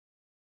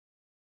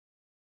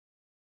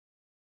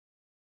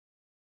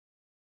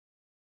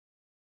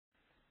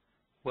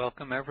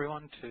Welcome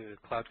everyone to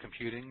Cloud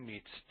Computing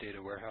Meets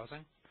Data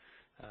Warehousing.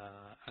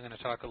 I'm going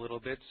to talk a little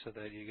bit so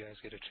that you guys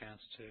get a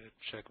chance to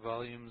check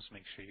volumes,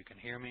 make sure you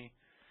can hear me,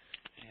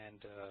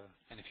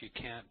 and if you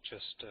can't,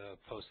 just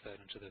post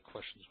that into the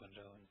questions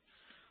window and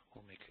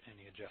we'll make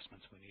any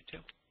adjustments we need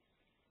to.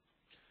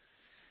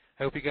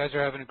 I hope you guys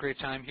are having a great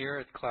time here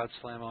at Cloud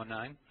Slam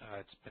 09.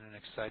 It's been an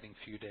exciting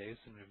few days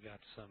and we've got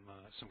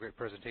some great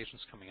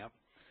presentations coming up.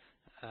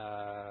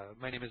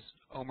 My name is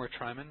Omer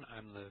Tryman.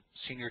 I'm the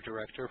Senior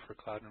Director for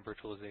Cloud and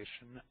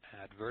Virtualization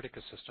at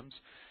Vertica Systems.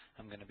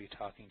 I'm going to be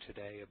talking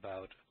today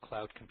about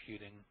cloud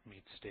computing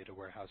meets data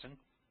warehousing.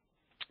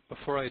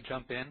 Before I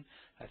jump in,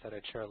 I thought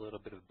I'd share a little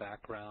bit of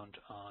background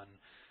on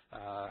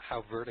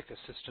how Vertica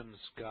Systems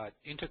got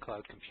into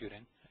cloud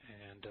computing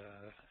and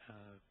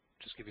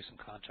just give you some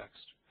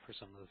context for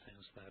some of the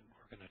things that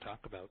we're going to talk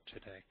about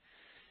today.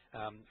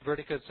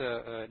 Vertica is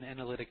an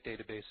analytic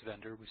database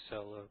vendor. We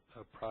sell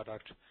a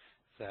product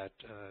that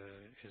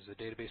is a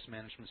database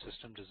management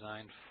system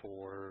designed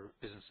for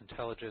business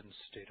intelligence,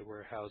 data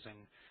warehousing,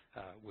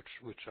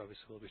 which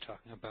obviously we'll be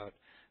talking about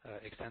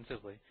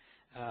extensively.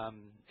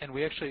 And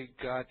we actually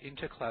got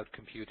into cloud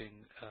computing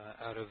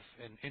out of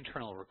an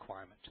internal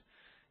requirement.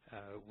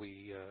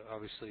 We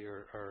obviously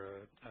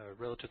are a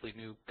relatively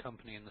new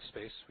company in the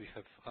space. We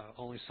have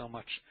only so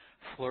much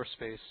floor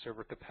space,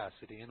 server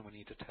capacity, and we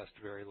need to test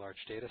very large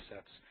data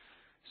sets.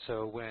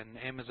 So when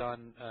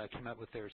Amazon came out with their